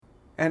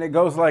And it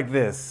goes like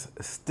this: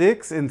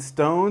 Sticks and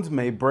stones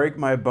may break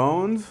my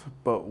bones,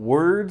 but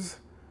words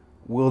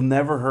will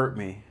never hurt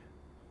me.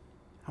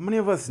 How many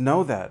of us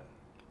know that?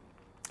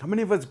 How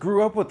many of us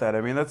grew up with that? I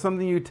mean, that's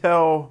something you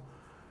tell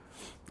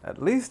at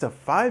least a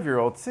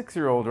 5-year-old,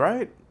 6-year-old,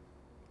 right?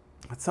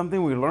 It's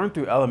something we learned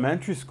through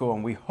elementary school,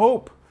 and we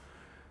hope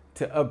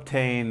to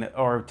obtain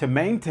or to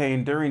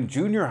maintain during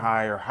junior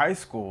high or high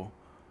school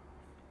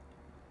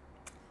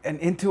and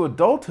into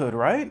adulthood,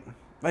 right?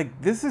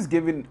 Like, this is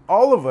giving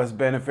all of us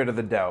benefit of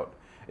the doubt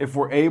if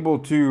we're able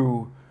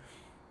to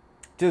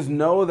just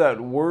know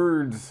that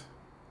words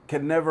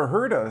can never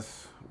hurt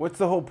us. What's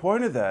the whole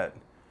point of that?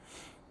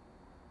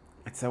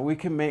 It's so we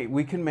can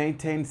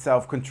maintain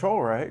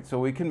self-control, right? So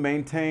we can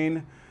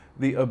maintain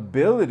the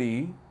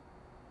ability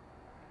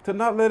to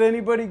not let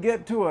anybody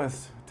get to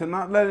us, to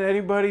not let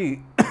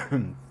anybody,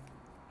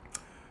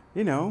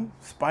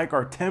 spike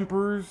our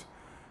tempers,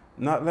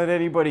 not let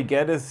anybody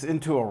get us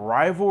into a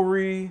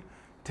rivalry,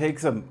 take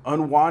some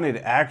unwanted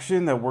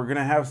action that we're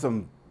gonna have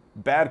some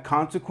bad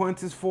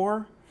consequences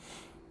for.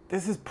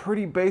 This is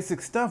pretty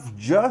basic stuff.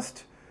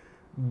 Just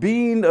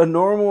being a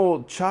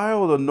normal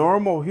child, a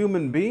normal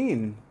human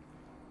being.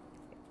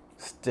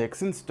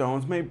 Sticks and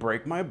stones may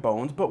break my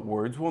bones, but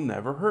words will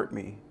never hurt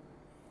me.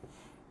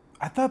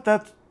 I thought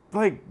that's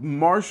like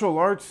martial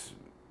arts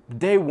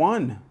day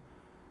one.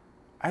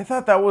 I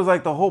thought that was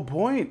like the whole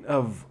point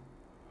of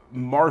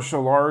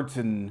martial arts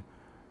and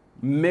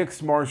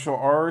mixed martial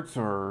arts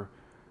or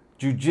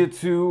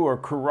jujitsu or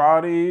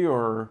karate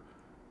or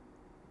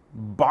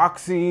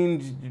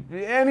boxing,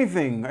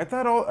 anything. I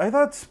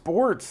thought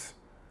sports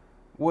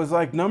was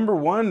like number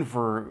one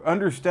for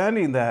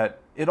understanding that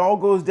it all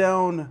goes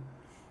down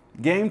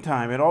game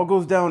time. It all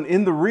goes down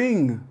in the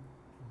ring.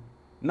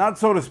 Not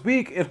so to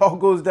speak, it all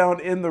goes down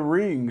in the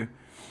ring.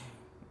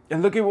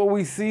 And look at what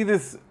we see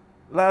this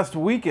last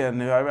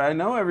weekend. I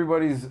know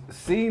everybody's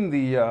seen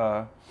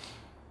the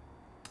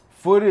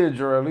footage,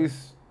 or at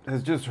least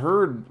has just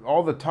heard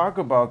all the talk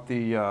about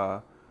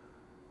the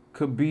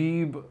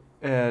Khabib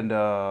and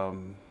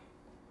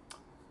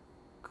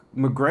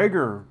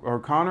McGregor or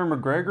Conor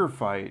McGregor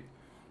fight.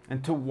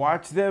 And to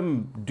watch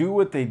them do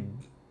what they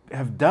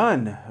have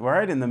done,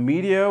 right, in the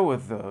media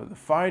with the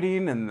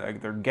fighting and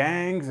like their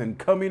gangs and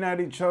coming at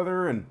each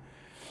other. And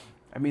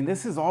I mean,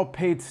 this is all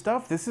paid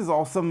stuff. This is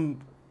all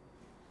some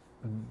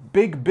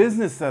big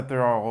business that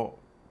they're all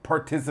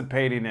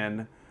participating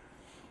in.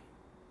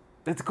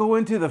 Let's go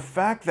into the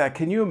fact that,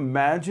 can you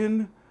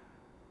imagine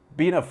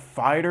being a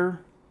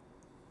fighter?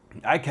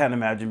 I can't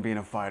imagine being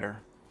a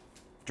fighter.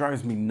 It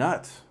drives me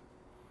nuts.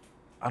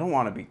 I don't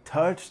want to be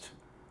touched.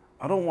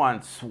 I don't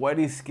want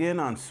sweaty skin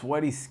on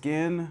sweaty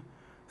skin,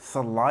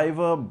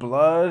 saliva,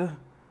 blood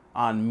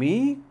on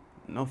me.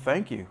 No,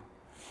 thank you.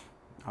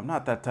 I'm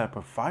not that type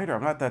of fighter.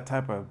 I'm not that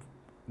type of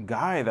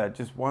guy that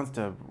just wants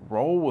to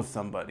roll with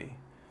somebody.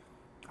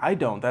 I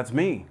don't. That's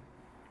me.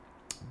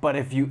 But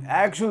if you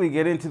actually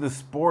get into the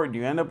sport,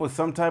 you end up with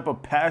some type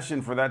of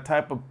passion for that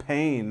type of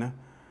pain,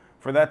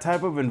 for that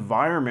type of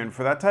environment,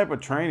 for that type of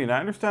training. I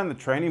understand the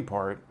training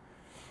part,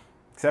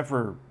 except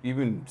for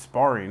even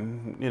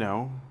sparring,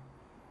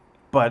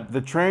 But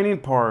the training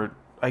part,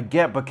 I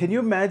get. But can you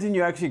imagine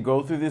you actually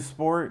go through this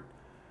sport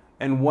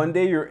and one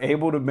day you're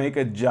able to make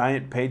a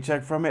giant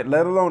paycheck from it,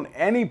 let alone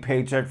any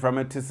paycheck from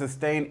it to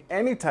sustain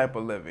any type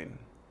of living?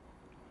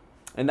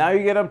 And now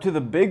you get up to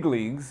the big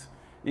leagues,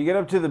 you get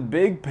up to the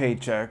big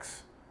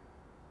paychecks,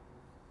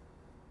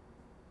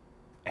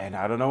 and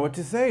I don't know what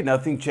to say.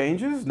 Nothing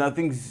changes.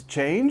 Nothing's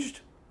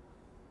changed.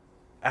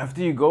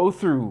 After you go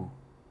through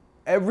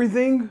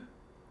everything,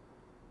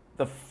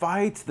 the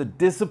fights, the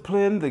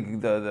discipline,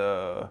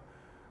 the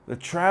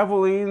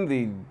traveling,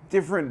 the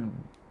different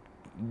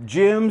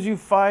gyms you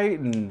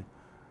fight, and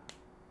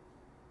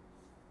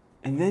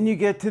then you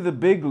get to the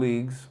big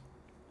leagues,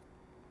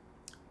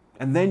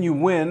 and then you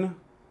win.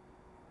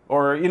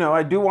 Or,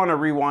 I do want to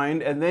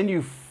rewind, and then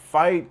you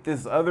fight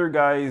this other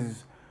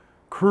guy's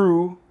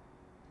crew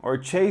or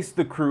chase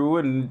the crew,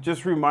 and it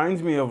just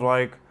reminds me of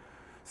like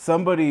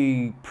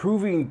somebody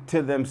proving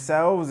to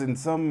themselves in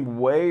some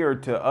way or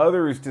to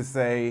others to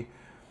say,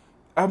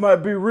 I might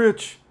be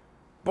rich,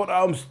 but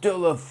I'm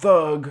still a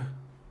thug.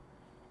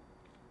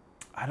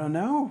 I don't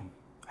know.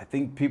 I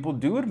think people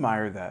do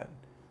admire that.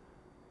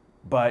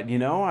 But,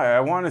 I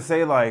want to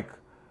say, like,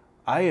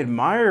 I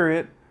admire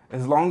it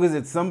as long as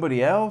it's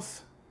somebody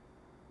else.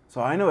 So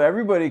I know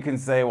everybody can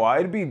say, well,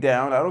 I'd be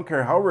down. I don't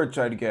care how rich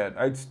I'd get.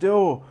 I'd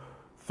still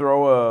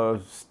throw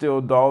a steel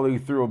dolly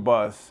through a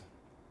bus.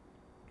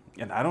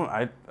 And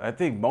I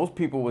think most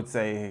people would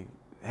say,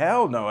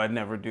 hell no, I'd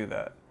never do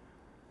that.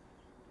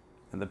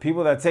 And the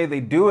people that say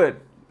they do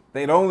it,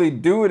 they'd only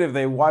do it if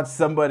they watch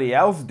somebody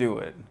else do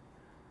it.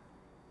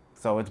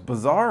 So it's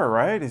bizarre,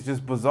 right? It's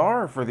just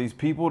bizarre for these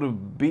people to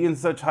be in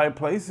such high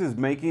places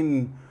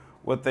making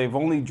what they've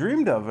only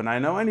dreamed of. And I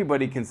know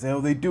anybody can say, oh,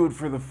 they do it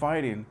for the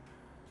fighting.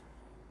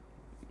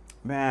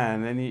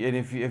 Man, and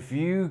if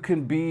you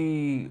can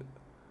be,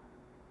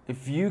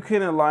 if you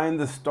can align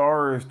the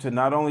stars to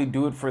not only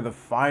do it for the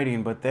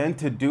fighting, but then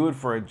to do it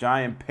for a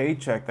giant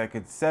paycheck that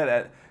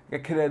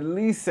could at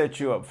least set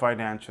you up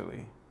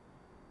financially.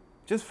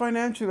 Just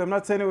financially. I'm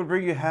not saying it would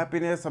bring you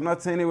happiness. I'm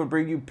not saying it would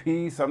bring you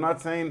peace. I'm not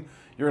saying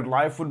your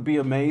life would be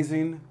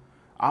amazing.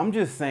 I'm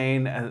just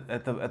saying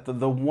at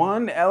the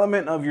one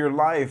element of your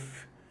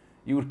life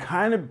you would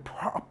kind of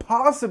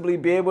possibly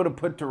be able to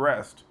put to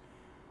rest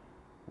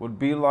would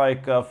be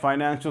like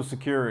financial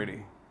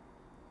security.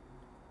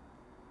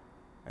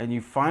 And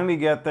you finally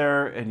get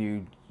there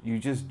and you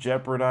just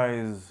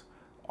jeopardize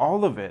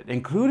all of it,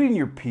 including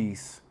your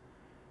peace,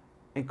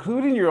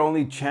 including your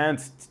only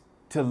chance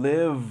to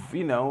live,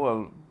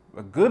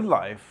 a good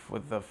life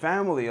with a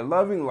family, a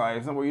loving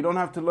life, where you don't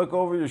have to look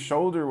over your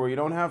shoulder, where you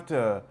don't have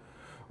to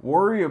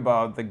worry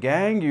about the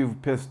gang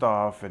you've pissed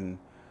off and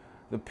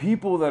the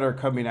people that are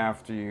coming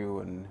after you.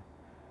 And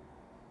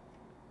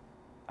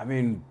I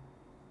mean,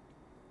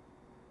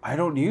 I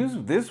don't use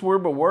this word,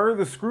 but where are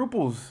the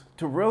scruples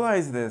to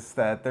realize this,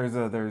 that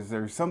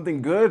there's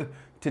something good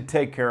to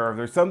take care of.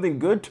 There's something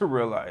good to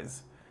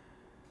realize.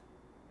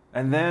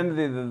 And then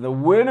the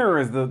winner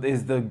is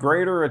the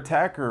greater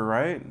attacker,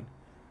 right?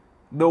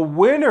 The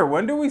winner.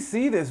 When do we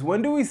see this?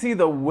 When do we see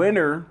the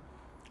winner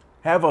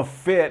have a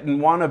fit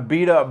and want to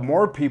beat up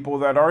more people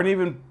that aren't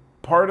even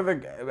part of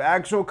the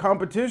actual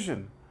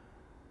competition?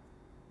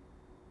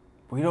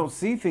 We don't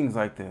see things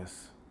like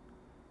this.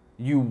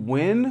 You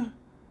win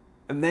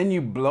and then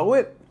you blow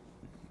it.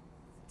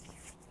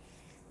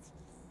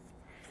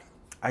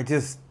 I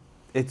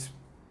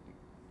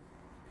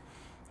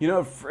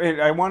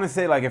want to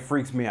say like it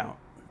freaks me out.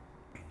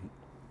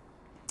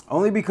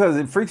 Only because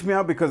it freaks me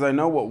out because I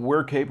know what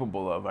we're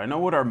capable of. I know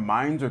what our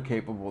minds are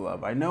capable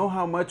of. I know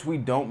how much we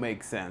don't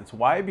make sense.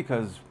 Why?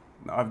 Because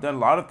I've done a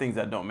lot of things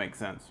that don't make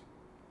sense.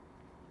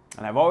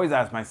 And I've always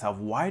asked myself,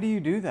 why do you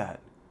do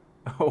that?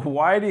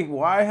 Why do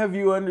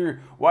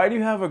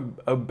you have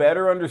a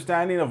better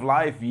understanding of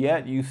life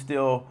yet you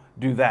still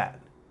do that?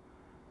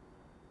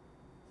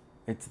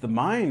 It's the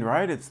mind,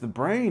 right? It's the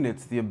brain.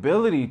 It's the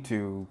ability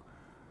to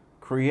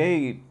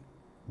create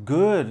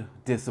good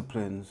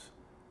disciplines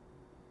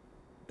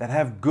that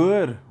have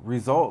good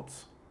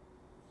results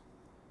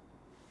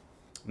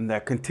and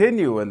that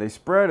continue and they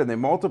spread and they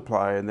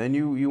multiply, and then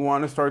you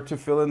want to start to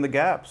fill in the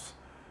gaps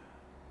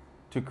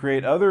to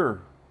create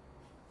other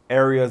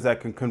areas that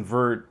can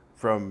convert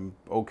from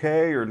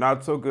okay or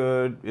not so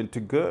good,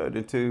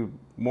 into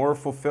more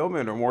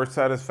fulfillment or more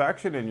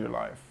satisfaction in your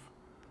life.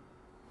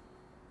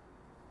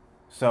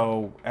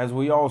 So as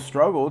we all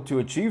struggle to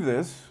achieve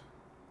this,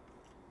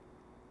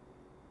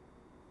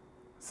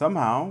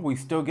 somehow we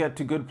still get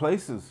to good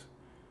places.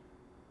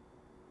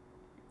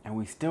 And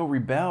we still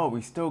rebel.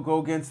 We still go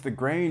against the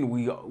grain.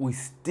 We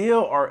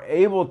still are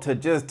able to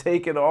just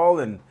take it all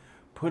and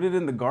put it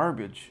in the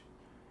garbage.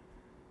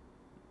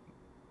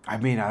 I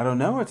mean, I don't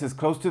know. It's as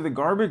close to the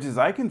garbage as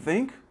I can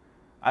think.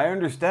 I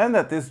understand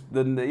that if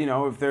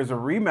there's a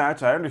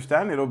rematch, I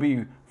understand it'll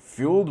be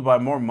fueled by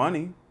more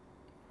money.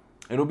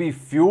 It'll be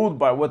fueled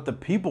by what the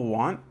people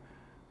want.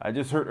 I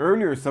just heard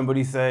earlier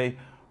somebody say,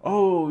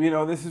 oh,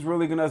 this is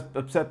really going to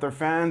upset their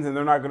fans and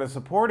they're not going to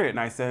support it. And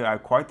I say,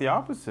 quite the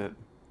opposite.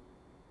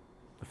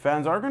 The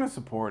fans are going to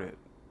support it.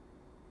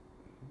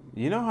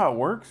 You know how it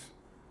works.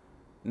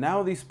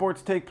 Now these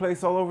sports take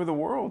place all over the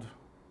world.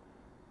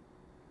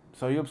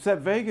 So you upset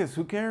Vegas,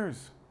 who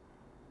cares?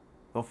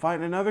 They'll fight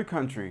in another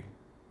country.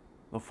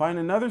 They'll fight in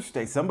another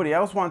state. Somebody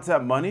else wants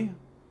that money.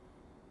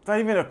 It's not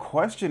even a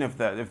question if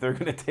they're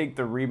going to take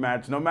the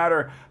rematch, no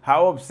matter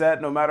how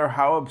upset, no matter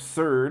how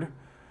absurd,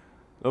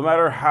 no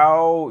matter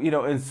how,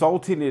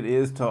 insulting it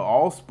is to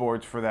all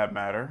sports for that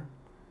matter.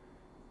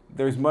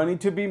 There's money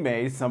to be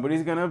made.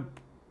 Somebody's going to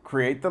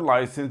create the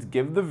license,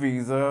 give the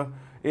visa,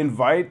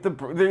 invite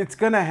it's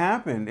going to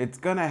happen. It's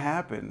going to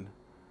happen,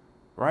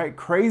 right?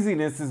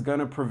 Craziness is going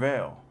to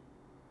prevail.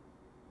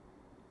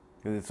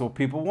 Because it's what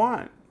people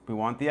want. We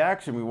want the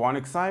action. We want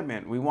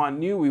excitement. We want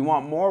new. We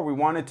want more. We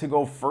want it to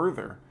go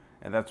further.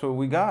 And that's what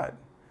we got.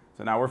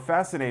 So now we're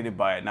fascinated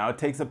by it. Now it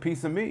takes a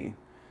piece of me.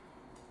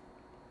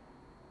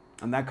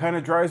 And that kind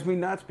of drives me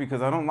nuts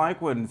because I don't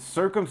like when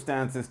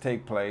circumstances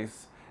take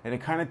place and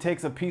it kind of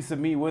takes a piece of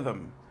me with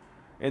them.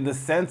 In the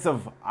sense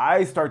of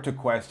I start to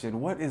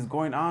question what is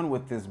going on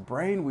with this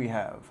brain we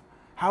have.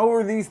 How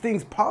are these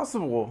things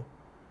possible?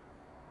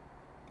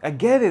 I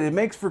get it. It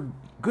makes for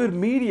good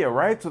media,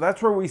 right? So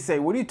that's where we say,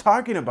 what are you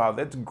talking about?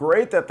 That's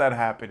great that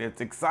happened. It's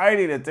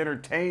exciting. It's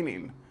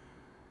entertaining.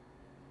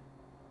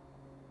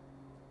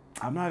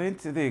 I'm not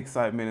into the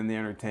excitement and the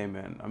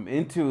entertainment. I'm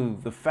into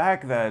the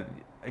fact that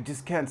I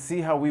just can't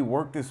see how we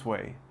work this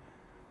way.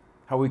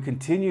 How we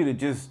continue to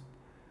just,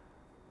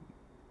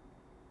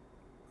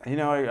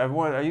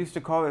 I used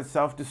to call it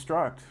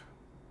self-destruct.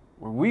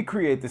 Where we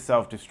create the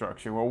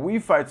self-destruction, where we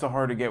fight so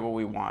hard to get what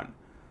we want.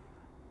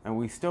 And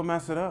we still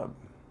mess it up.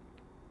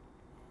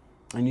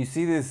 And you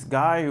see this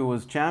guy who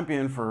was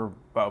champion for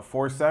about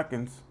 4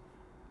 seconds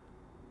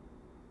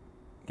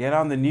get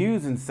on the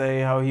news and say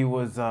how he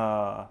was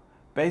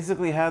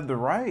basically had the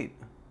right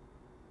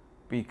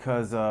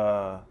because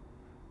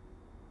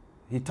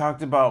He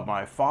talked about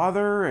my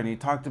father, and he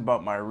talked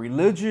about my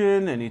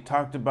religion, and he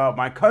talked about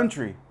my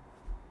country.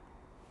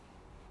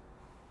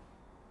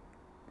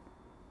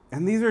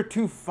 And these are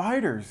two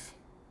fighters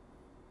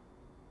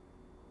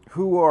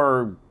who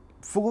are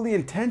fully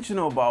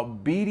intentional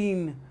about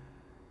beating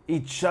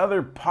each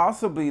other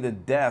possibly to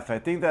death. I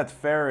think that's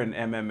fair in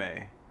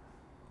MMA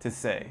to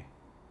say.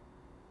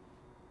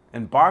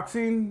 In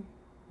boxing,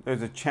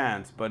 there's a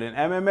chance, but in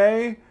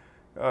MMA,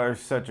 there's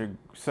such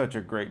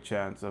a great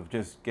chance of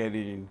just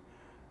getting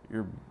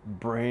your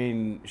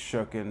brain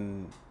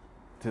shooken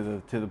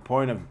to the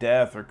point of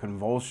death or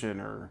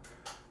convulsion or,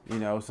 you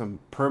know, some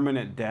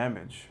permanent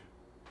damage.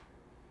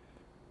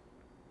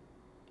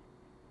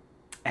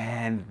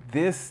 And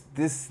these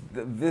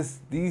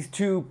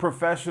two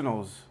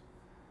professionals,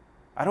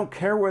 I don't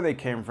care where they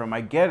came from.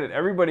 I get it.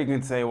 Everybody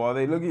can say, well,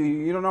 they look,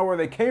 you don't know where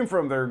they came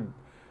from. They're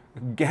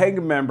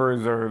gang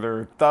members or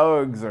they're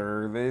thugs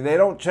or they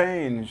don't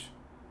change.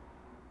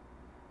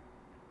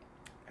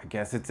 I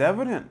guess it's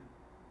evident.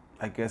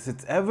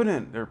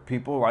 There are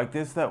people like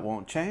this that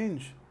won't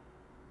change.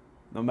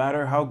 No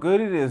matter how good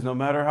it is, no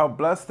matter how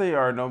blessed they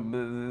are,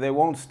 they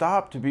won't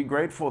stop to be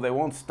grateful. They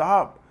won't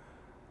stop.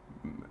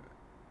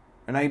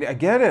 And I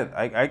get it.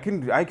 I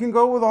can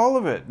go with all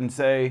of it and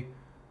say,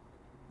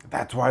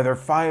 that's why they're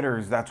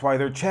fighters. That's why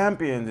they're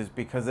champions. It's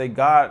because they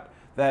got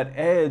that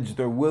edge.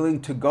 They're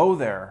willing to go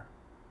there.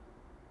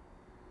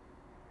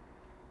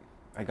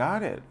 I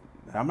got it.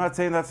 I'm not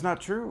saying that's not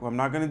true. I'm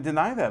not going to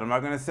deny that. I'm not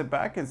going to sit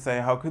back and say,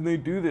 how can they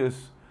do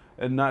this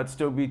and not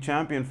still be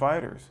champion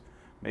fighters?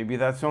 Maybe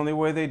that's the only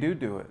way they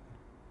do it.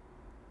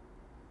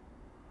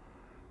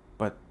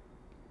 But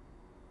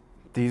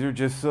these are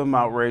just some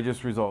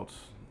outrageous results.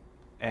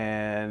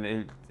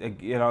 And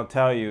I'll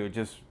tell you, it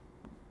just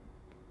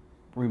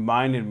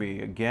reminded me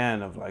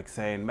again of like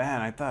saying,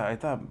 man, I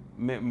thought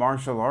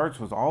martial arts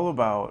was all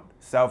about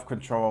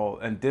self-control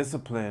and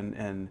discipline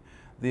and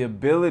the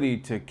ability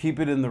to keep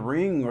it in the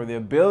ring, or the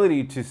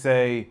ability to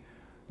say,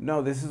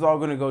 no, this is all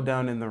going to go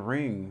down in the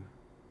ring.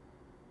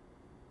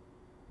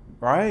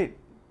 Right?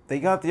 They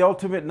got the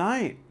ultimate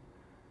night.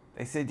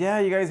 They said, yeah,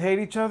 you guys hate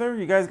each other.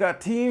 You guys got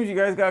teams. You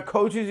guys got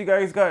coaches. You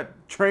guys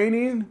got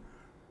training.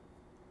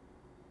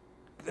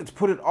 Let's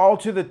put it all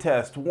to the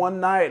test. One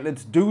night,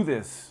 let's do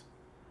this.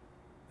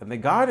 And they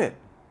got it.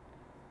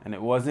 And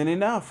it wasn't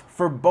enough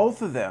for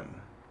both of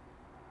them.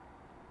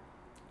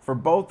 For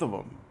both of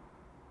them.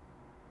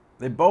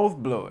 They both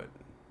blew it.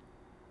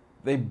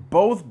 They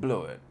both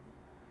blew it.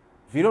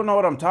 If you don't know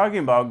what I'm talking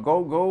about,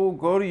 go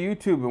to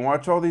YouTube and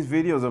watch all these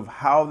videos of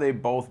how they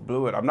both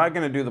blew it. I'm not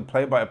going to do the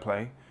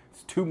play-by-play.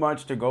 It's too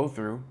much to go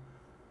through.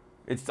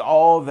 It's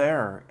all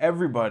there.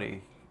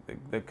 Everybody.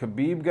 The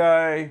Khabib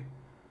guy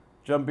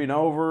jumping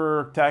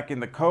over,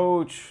 attacking the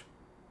coach.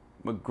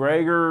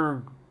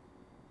 McGregor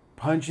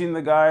punching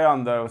the guy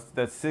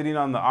that's sitting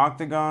on the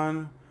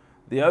octagon.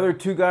 The other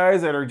two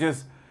guys that are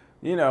just,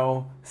 you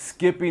know,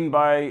 skipping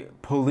by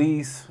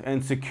police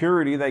and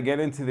security that get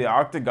into the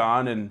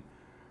octagon and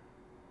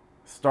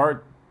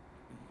start,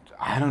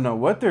 I don't know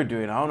what they're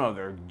doing. I don't know.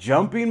 They're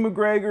jumping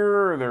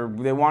McGregor, or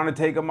they want to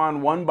take him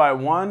on one by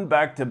one,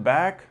 back to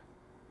back.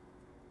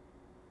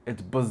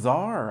 It's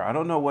bizarre. I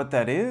don't know what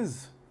that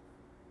is.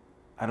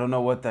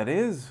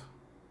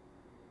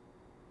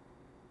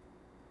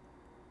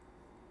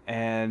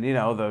 And, you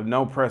know, the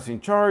no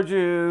pressing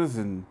charges,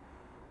 and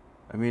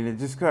I mean, it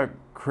just got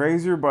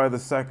crazier by the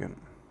second.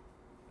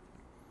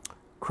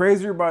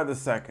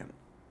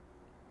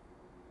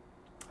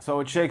 So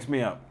it shakes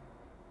me up.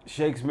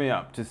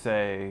 To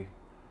say,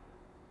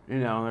 you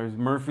know, there's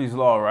Murphy's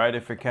Law, right?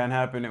 If it can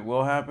happen, it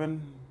will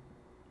happen.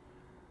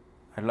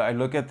 I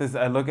look at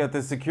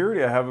this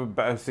security. I have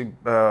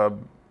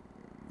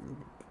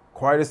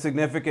quite a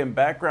significant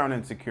background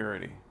in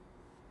security.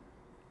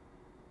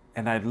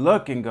 And I'd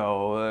look and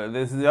go,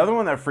 this is the other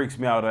one that freaks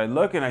me out. I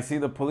look and I see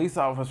the police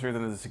officers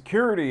and the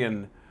security,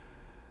 and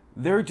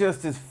they're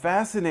just as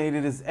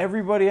fascinated as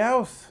everybody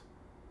else.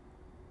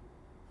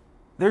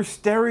 They're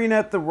staring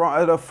at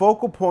a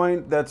focal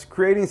point that's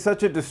creating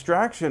such a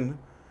distraction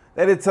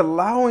that it's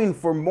allowing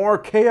for more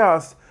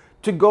chaos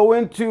to go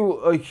into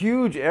a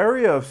huge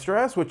area of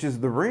stress, which is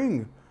the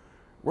ring.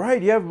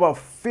 Right? You have about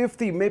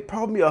 50, maybe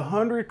probably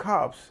 100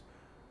 cops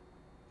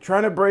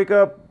trying to break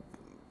up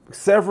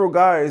several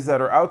guys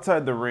that are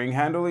outside the ring,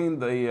 handling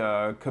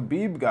the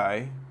Khabib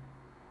guy.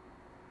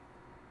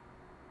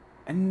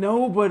 And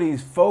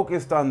nobody's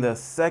focused on the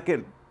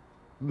second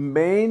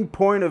main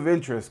point of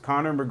interest,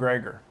 Conor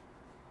McGregor.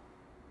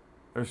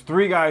 There's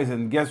three guys,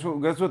 and guess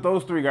what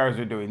those three guys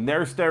are doing?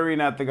 They're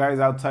staring at the guys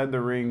outside the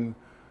ring,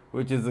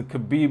 which is the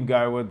Khabib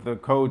guy with the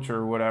coach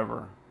or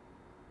whatever.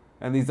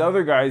 And these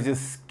other guys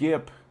just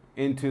skip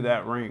into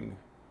that ring.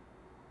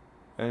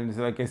 And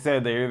like I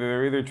said,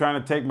 they're either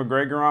trying to take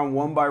McGregor on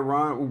one by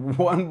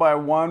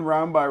one,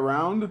 round by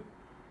round,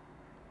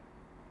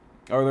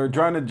 or they're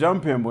trying to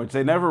jump him, which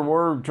they never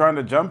were trying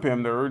to jump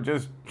him. They were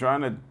just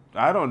trying to,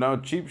 I don't know,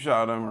 cheap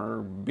shot him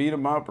or beat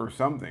him up or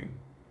something.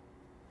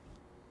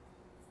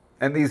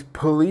 And these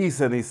police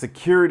and these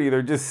security,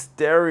 they're just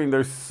staring.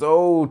 They're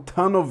so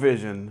tunnel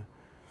vision.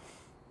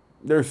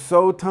 They're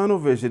so tunnel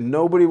vision.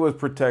 Nobody was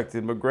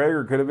protected.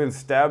 McGregor could have been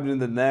stabbed in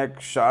the neck,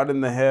 shot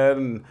in the head,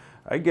 and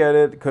I get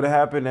it. Could have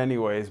happened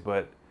anyways,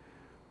 but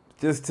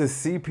just to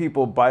see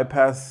people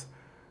bypass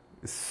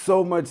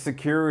so much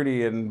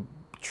security and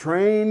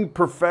trained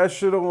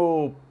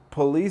professional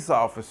police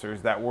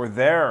officers that were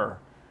there,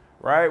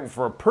 right,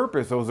 for a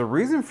purpose. There was a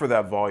reason for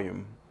that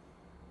volume.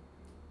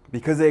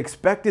 Because they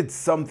expected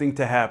something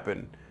to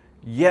happen.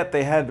 Yet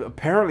they had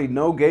apparently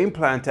no game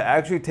plan to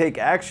actually take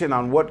action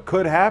on what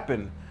could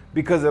happen.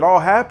 Because it all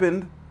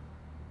happened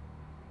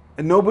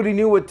and nobody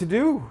knew what to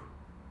do.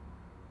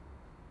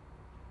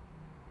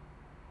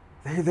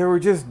 There were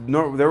just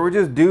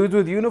dudes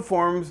with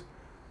uniforms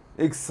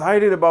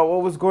excited about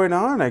what was going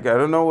on. Like, I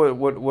don't know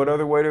what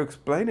other way to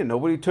explain it.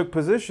 Nobody took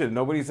position.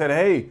 Nobody said,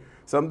 hey,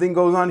 something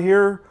goes on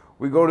here,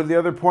 we go to the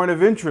other point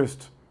of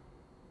interest.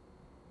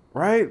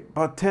 Right?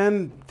 About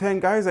 10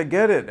 guys, I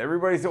get it.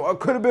 Everybody said, well,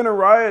 it could have been a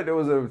riot. It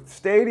was a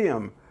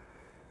stadium.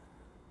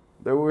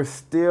 There were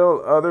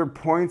still other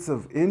points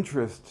of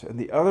interest. And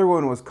the other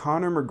one was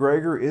Conor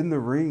McGregor in the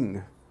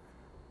ring.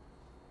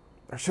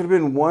 There should have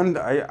been one.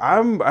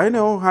 I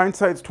know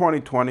hindsight's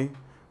 20/20,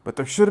 but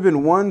there should have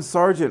been one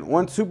sergeant,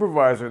 one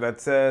supervisor that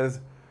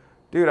says,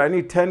 dude, I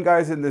need 10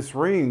 guys in this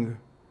ring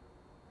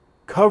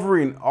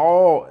covering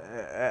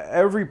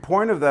every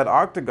point of that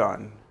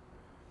octagon,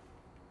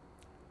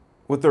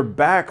 with their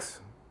backs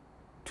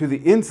to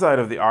the inside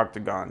of the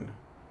octagon.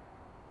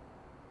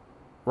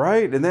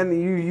 Right? And then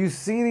you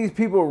see these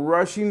people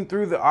rushing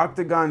through the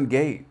octagon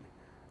gate.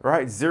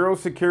 Right? Zero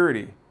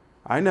security.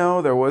 I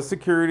know there was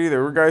security.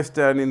 There were guys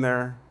standing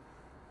there.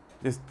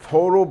 Just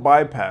total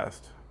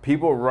bypassed.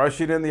 People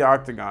rushing in the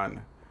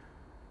octagon.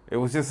 It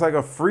was just like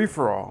a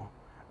free-for-all.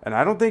 And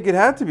I don't think it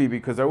had to be,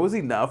 because there was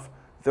enough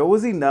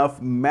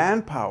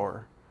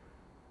manpower.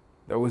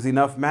 There was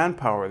enough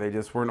manpower. They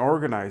just weren't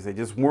organized. They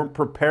just weren't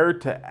prepared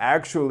to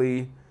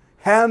actually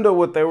handle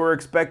what they were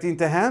expecting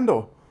to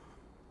handle.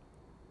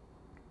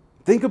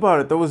 Think about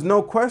it. There was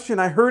no question.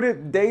 I heard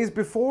it days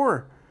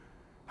before,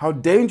 how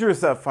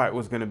dangerous that fight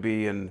was going to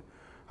be, and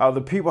how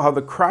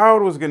the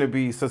crowd was going to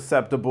be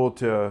susceptible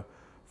to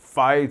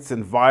fights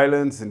and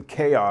violence and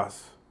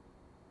chaos.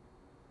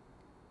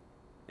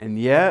 And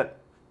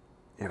yet,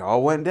 it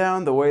all went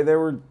down the way they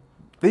were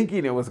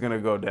thinking it was going to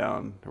go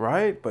down,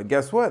 right? But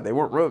guess what? They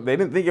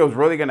didn't think it was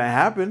really going to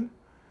happen.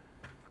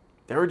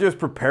 They were just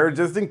prepared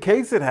just in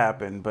case it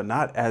happened, but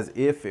not as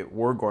if it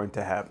were going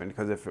to happen.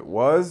 Because if it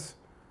was,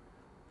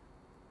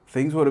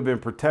 things would have been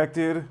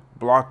protected,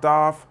 blocked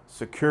off,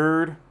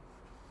 secured.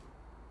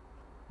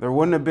 There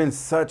wouldn't have been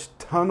such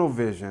tunnel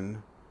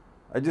vision.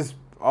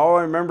 All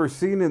I remember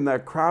seeing in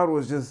that crowd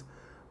was just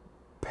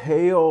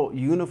pale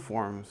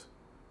uniforms.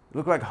 It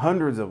looked like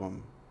hundreds of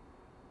them.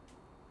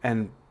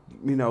 And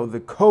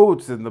the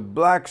coats and the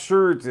black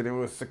shirts, and it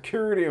was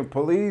security and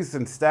police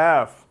and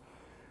staff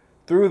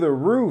through the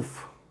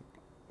roof.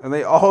 And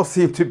they all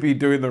seemed to be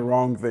doing the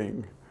wrong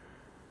thing.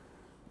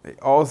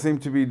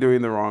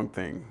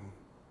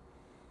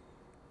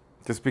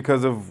 Just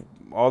because of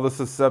all the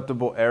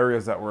susceptible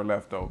areas that were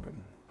left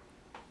open.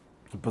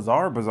 It's a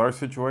bizarre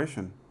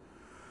situation.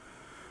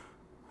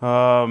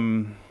 I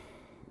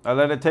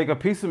let it take a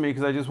piece of me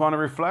because I just want to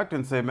reflect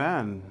and say,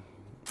 man,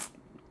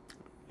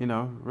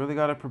 really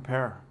got to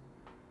prepare.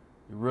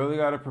 You really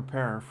got to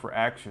prepare for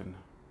action.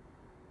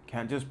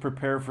 Can't just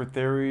prepare for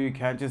theory. You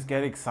can't just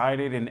get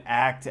excited and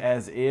act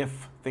as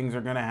if things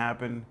are going to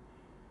happen.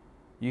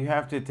 You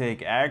have to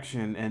take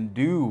action and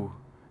do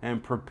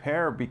and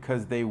prepare,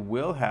 because they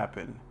will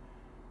happen,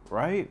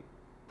 right?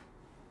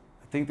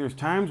 I think there's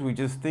times we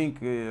just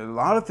think a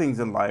lot of things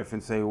in life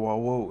and say,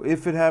 well,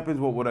 if it happens,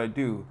 what would I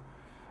do?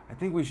 I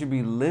think we should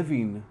be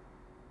living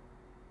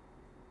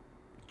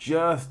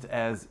just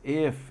as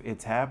if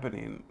it's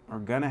happening or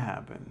gonna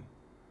happen.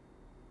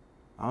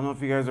 I don't know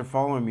if you guys are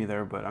following me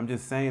there, but I'm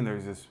just saying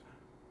there's this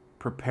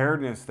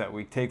preparedness that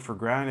we take for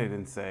granted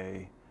and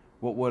say,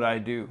 what would I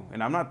do?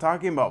 And I'm not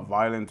talking about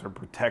violence or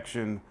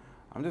protection.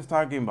 I'm just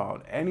talking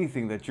about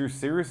anything that you're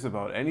serious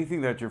about, anything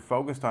that you're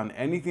focused on,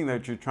 anything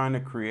that you're trying to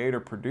create or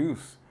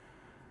produce.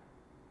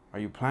 Are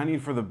you planning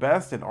for the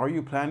best, and are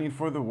you planning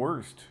for the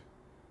worst?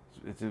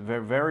 It's a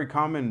very, very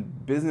common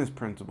business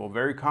principle,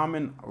 very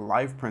common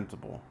life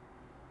principle.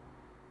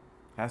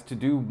 It has to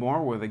do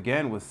more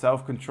with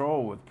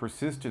self-control, with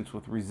persistence,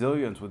 with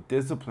resilience, with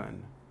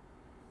discipline,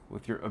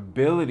 with your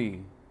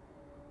ability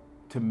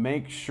to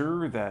make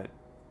sure that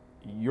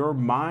your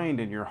mind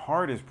and your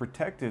heart is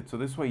protected, so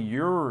this way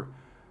you're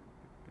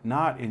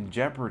not in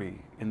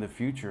jeopardy in the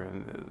future.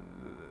 And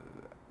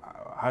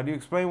how do you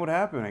explain what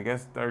happened? I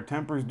guess our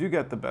tempers do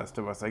get the best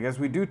of us. I guess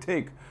we do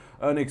take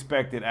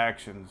unexpected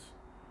actions.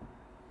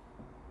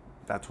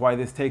 That's why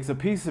this takes a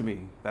piece of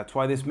me. That's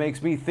why this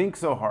makes me think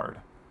so hard.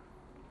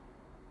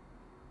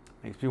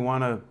 Makes me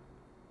want to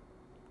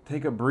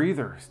take a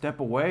breather, step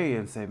away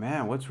and say,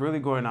 man, what's really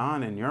going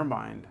on in your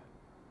mind?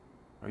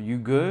 Are you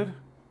good?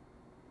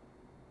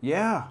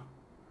 Yeah.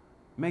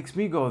 Makes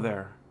me go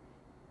there.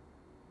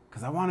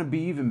 because I want to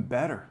be even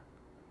better.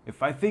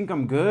 If I think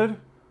I'm good,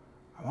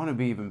 I want to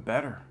be even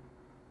better.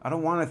 I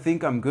don't want to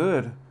think I'm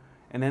good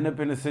and end up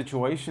in a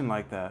situation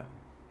like that.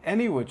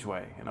 Any which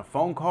way, in a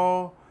phone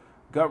call,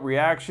 gut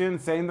reaction,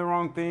 saying the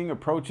wrong thing,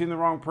 approaching the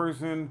wrong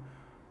person,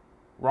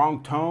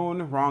 wrong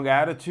tone, wrong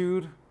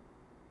attitude,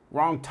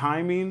 wrong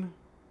timing.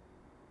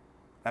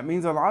 That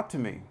means a lot to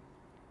me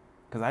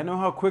because I know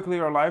how quickly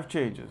our life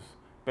changes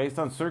based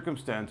on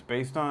circumstance,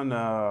 based on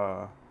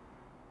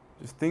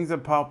just things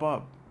that pop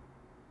up.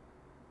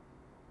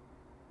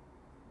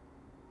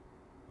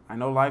 I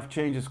know life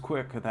changes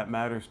quick, and that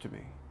matters to me.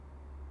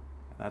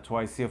 And that's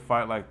why I see a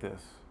fight like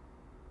this.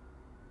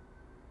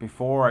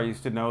 Before, I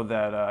used to know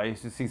that I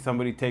used to see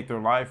somebody take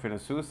their life in a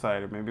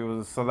suicide, or maybe it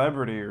was a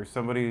celebrity or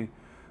somebody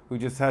who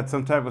just had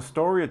some type of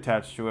story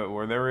attached to it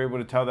where they were able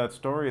to tell that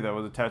story that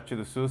was attached to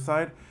the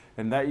suicide,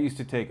 and that used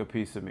to take a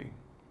piece of me.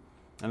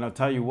 And I'll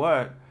tell you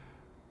what,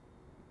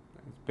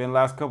 it's been the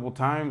last couple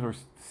times where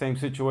the same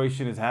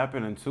situation has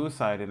happened in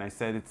suicide, and I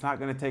said, it's not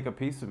going to take a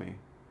piece of me.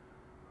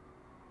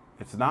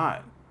 It's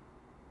not.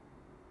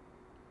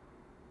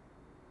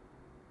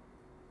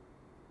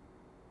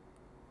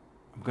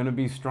 I'm going to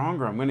be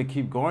stronger. I'm going to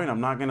keep going.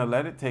 I'm not going to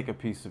let it take a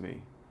piece of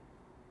me.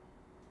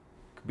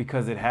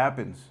 Because it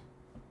happens.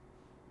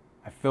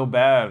 I feel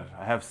bad.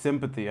 I have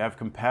sympathy. I have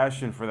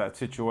compassion for that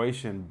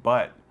situation.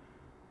 But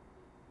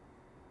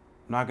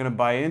I'm not going to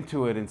buy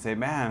into it and say,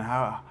 man,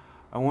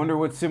 I wonder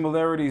what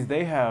similarities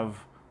they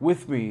have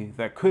with me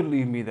that could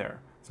lead me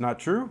there. It's not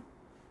true.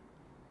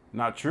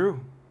 Not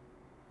true.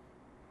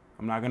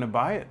 I'm not going to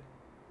buy it.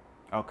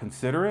 I'll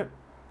consider it.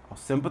 I'll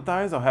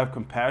sympathize. I'll have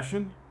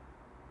compassion.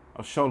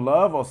 I'll show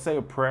love, I'll say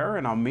a prayer,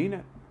 and I'll mean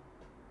it.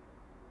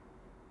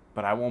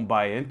 But I won't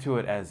buy into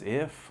it as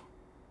if.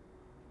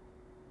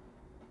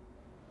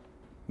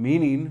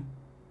 Meaning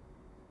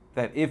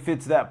that if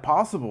it's that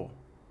possible,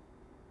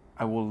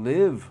 I will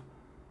live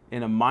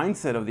in a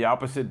mindset of the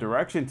opposite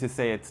direction to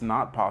say it's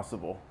not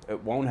possible.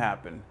 It won't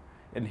happen.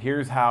 And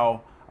here's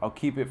how I'll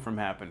keep it from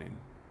happening.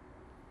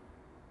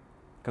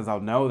 Because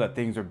I'll know that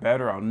things are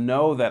better. I'll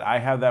know that I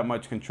have that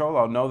much control.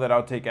 I'll know that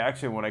I'll take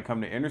action when I come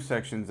to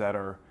intersections that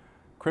are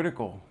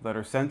critical, that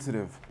are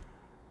sensitive.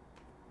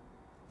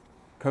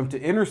 Come to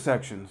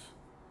intersections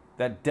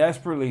that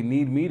desperately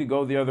need me to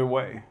go the other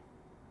way.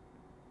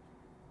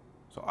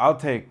 So I'll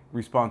take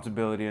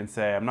responsibility and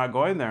say, I'm not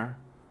going there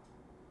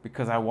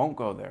because I won't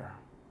go there.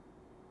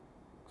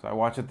 So I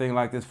watch a thing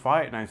like this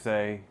fight and I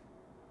say,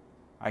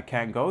 I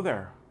can't go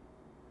there.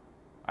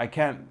 I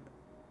can't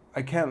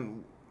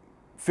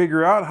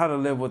figure out how to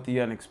live with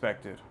the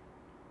unexpected.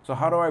 So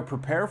how do I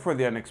prepare for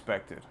the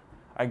unexpected?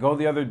 I go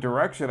the other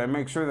direction. I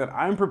make sure that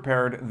I'm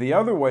prepared the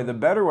other way, the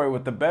better way,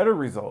 with the better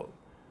result.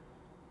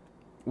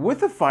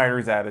 With a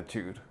fighter's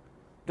attitude.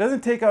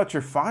 Doesn't take out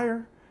your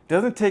fire.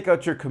 Doesn't take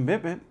out your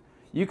commitment.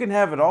 You can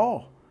have it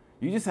all.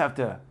 You just have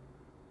to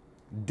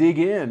dig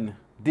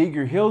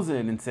your heels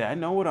in and say, I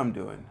know what I'm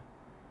doing.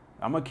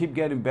 I'm going to keep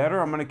getting better.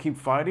 I'm going to keep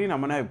fighting.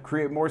 I'm going to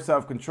create more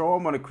self-control.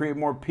 I'm going to create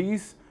more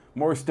peace,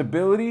 more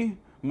stability,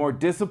 more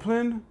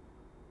discipline.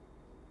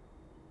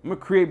 I'm going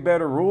to create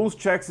better rules,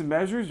 checks, and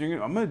measures.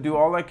 I'm going to do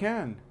all I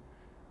can.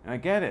 And I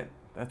get it.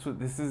 That's what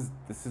this is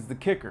the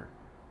kicker.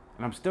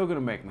 And I'm still going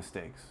to make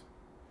mistakes.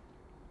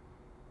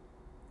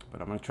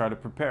 But I'm going to try to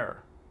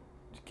prepare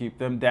to keep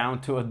them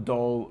down to a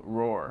dull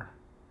roar.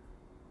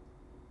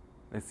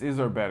 This is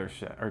our better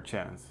our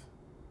chance.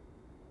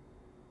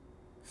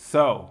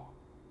 So,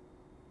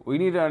 we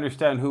need to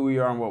understand who we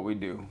are and what we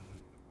do.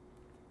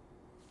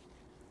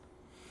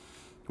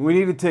 We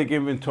need to take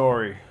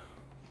inventory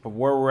of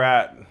where we're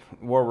at,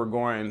 where we're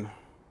going.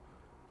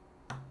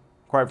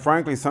 Quite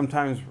frankly,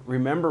 sometimes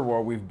remember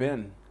where we've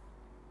been,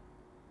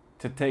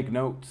 to take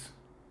notes,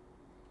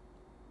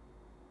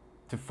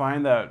 to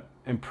find that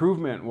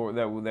improvement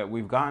that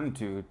we've gotten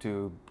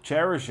to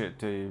cherish it,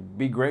 to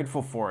be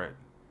grateful for it,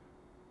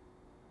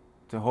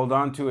 to hold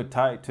on to it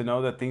tight, to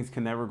know that things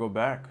can never go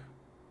back,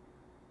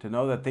 to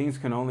know that things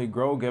can only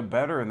grow, get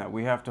better, and that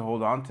we have to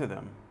hold on to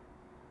them.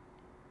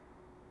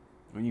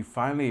 When you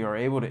finally are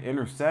able to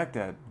intersect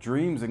at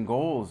dreams and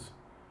goals,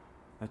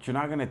 that you're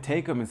not going to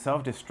take them and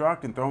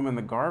self-destruct and throw them in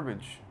the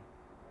garbage.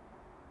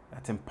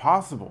 That's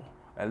impossible.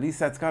 At least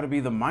that's got to be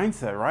the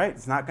mindset, right?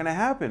 It's not going to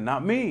happen,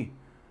 not me.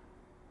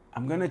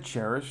 I'm going to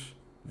cherish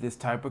this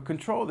type of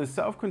control, this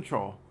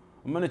self-control.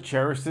 I'm going to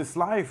cherish this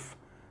life,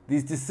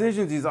 these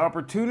decisions, these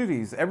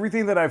opportunities,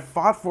 everything that I've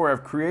fought for,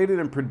 I've created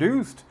and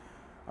produced.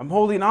 I'm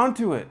holding on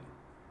to it.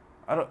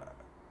 I'll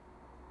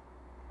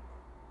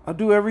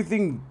do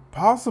everything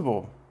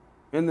possible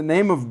in the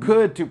name of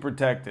good to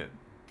protect it.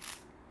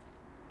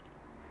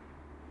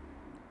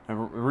 The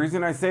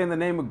reason I say in the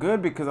name of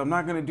good, because I'm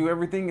not going to do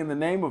everything in the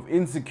name of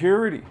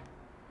insecurity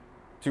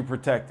to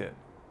protect it.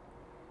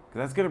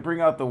 Because that's going to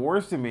bring out the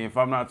worst in me if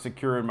I'm not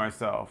secure in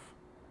myself.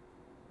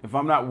 If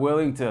I'm not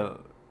willing to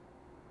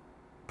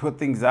put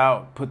things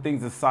out, put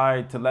things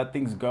aside, to let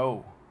things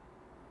go.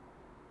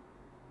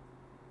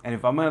 And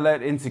if I'm going to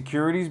let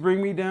insecurities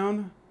bring me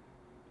down,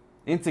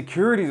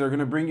 insecurities are going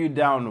to bring you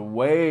down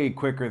way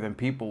quicker than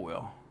people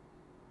will.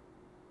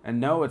 And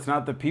no, it's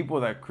not the people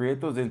that create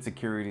those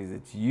insecurities.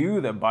 It's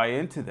you that buy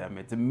into them.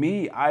 It's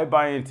me. I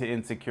buy into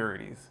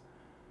insecurities.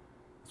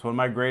 It's one of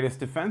my greatest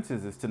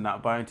defenses is to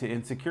not buy into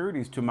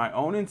insecurities, to my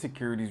own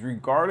insecurities,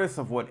 regardless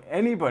of what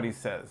anybody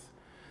says.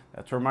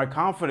 That's where my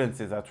confidence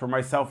is. That's where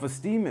my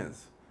self-esteem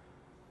is.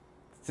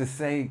 It's to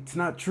say, it's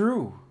not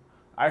true.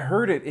 I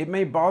heard it. It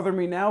may bother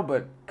me now,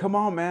 but come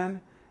on,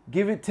 man.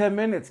 Give it 10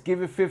 minutes.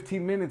 Give it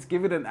 15 minutes.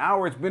 Give it an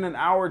hour. It's been an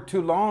hour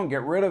too long.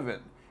 Get rid of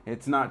it.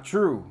 It's not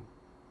true.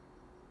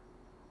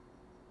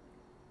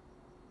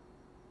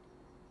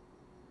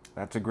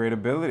 That's a great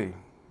ability.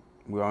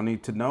 We all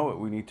need to know it.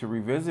 We need to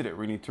revisit it.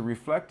 We need to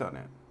reflect on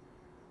it.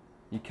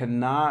 You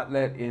cannot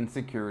let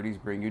insecurities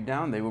bring you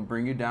down. They will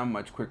bring you down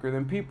much quicker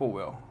than people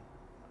will.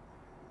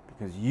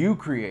 Because you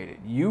create it.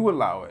 You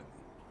allow it.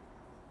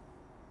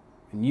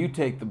 And you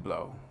take the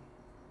blow.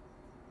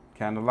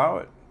 Can't allow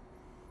it.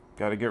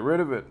 Got to get rid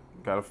of it.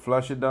 Got to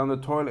flush it down the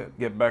toilet.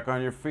 Get back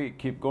on your feet.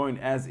 Keep going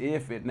as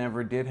if it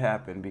never did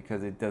happen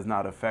because it does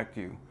not affect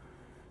you.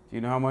 Do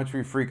you know how much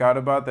we freak out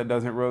about that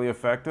doesn't really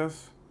affect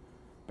us?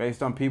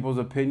 Based on people's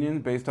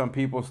opinions, based on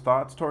people's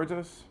thoughts towards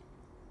us?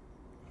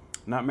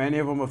 Not many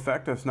of them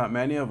affect us. Not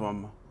many of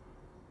them.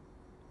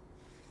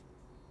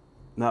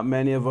 Not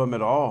many of them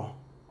at all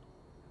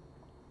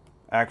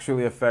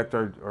actually affect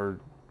our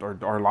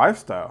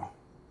lifestyle.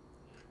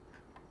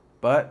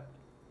 But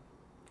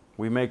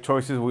we make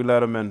choices, we let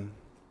them in.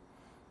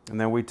 And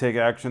then we take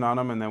action on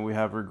them, and then we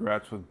have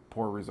regrets with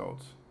poor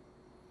results.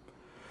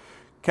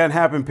 Can't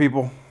happen,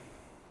 people.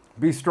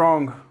 Be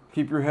strong.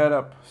 Keep your head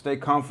up. Stay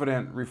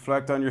confident.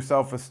 Reflect on your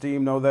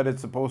self-esteem. Know that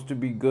it's supposed to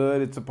be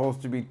good. It's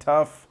supposed to be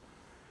tough.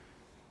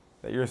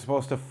 That you're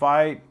supposed to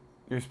fight.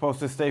 You're supposed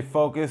to stay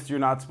focused. You're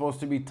not supposed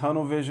to be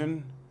tunnel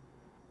vision.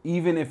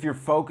 Even if you're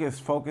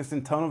focused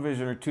and tunnel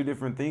vision are two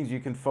different things. You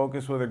can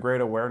focus with a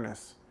great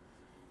awareness.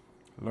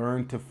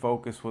 Learn to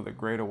focus with a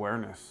great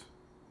awareness.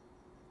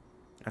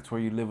 That's where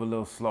you live a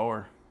little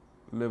slower.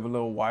 Live a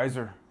little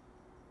wiser.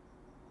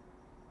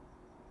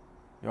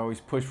 You always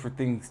push for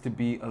things to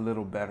be a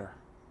little better.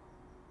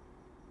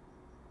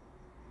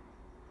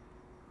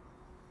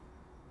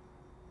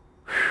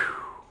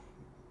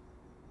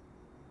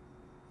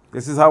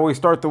 This is how we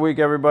start the week,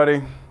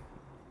 everybody.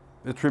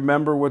 Let's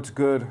remember what's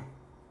good.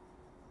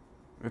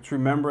 Let's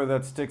remember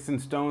that sticks and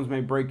stones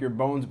may break your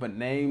bones, but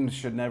names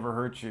should never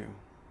hurt you.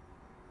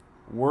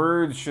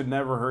 Words should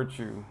never hurt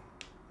you.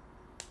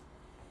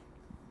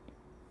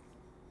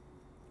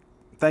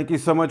 Thank you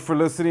so much for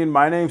listening.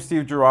 My name's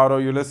Steve Gerardo.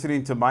 You're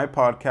listening to my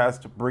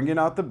podcast, Bringing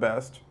Out the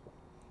Best.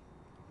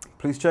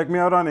 Please check me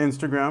out on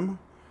Instagram,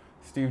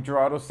 Steve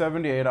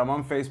Gerardo78. I'm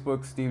on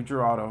Facebook, Steve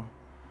Gerardo.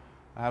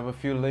 I have a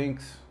few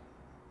links.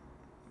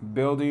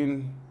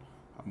 Building,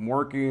 I'm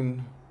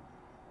working.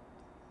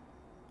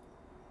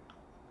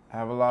 I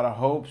have a lot of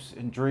hopes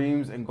and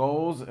dreams and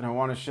goals, and I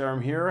want to share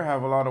them here. I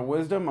have a lot of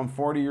wisdom. I'm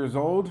 40 years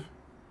old.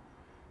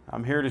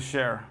 I'm here to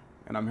share,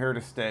 and I'm here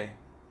to stay.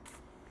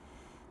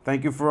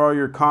 Thank you for all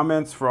your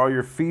comments, for all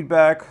your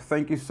feedback.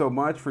 Thank you so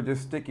much for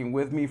just sticking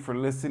with me, for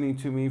listening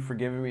to me, for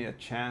giving me a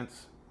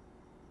chance.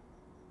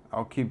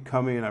 I'll keep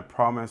coming, and I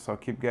promise I'll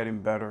keep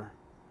getting better.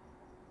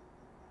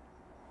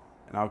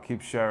 And I'll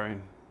keep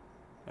sharing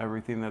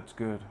everything that's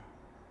good.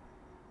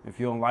 If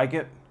you don't like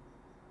it,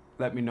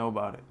 let me know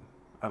about it.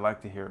 I'd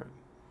like to hear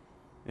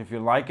it. If you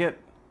like it,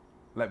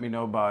 let me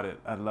know about it.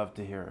 I'd love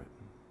to hear it.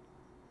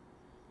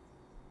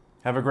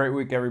 Have a great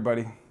week,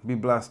 everybody. Be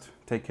blessed.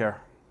 Take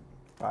care.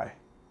 Bye.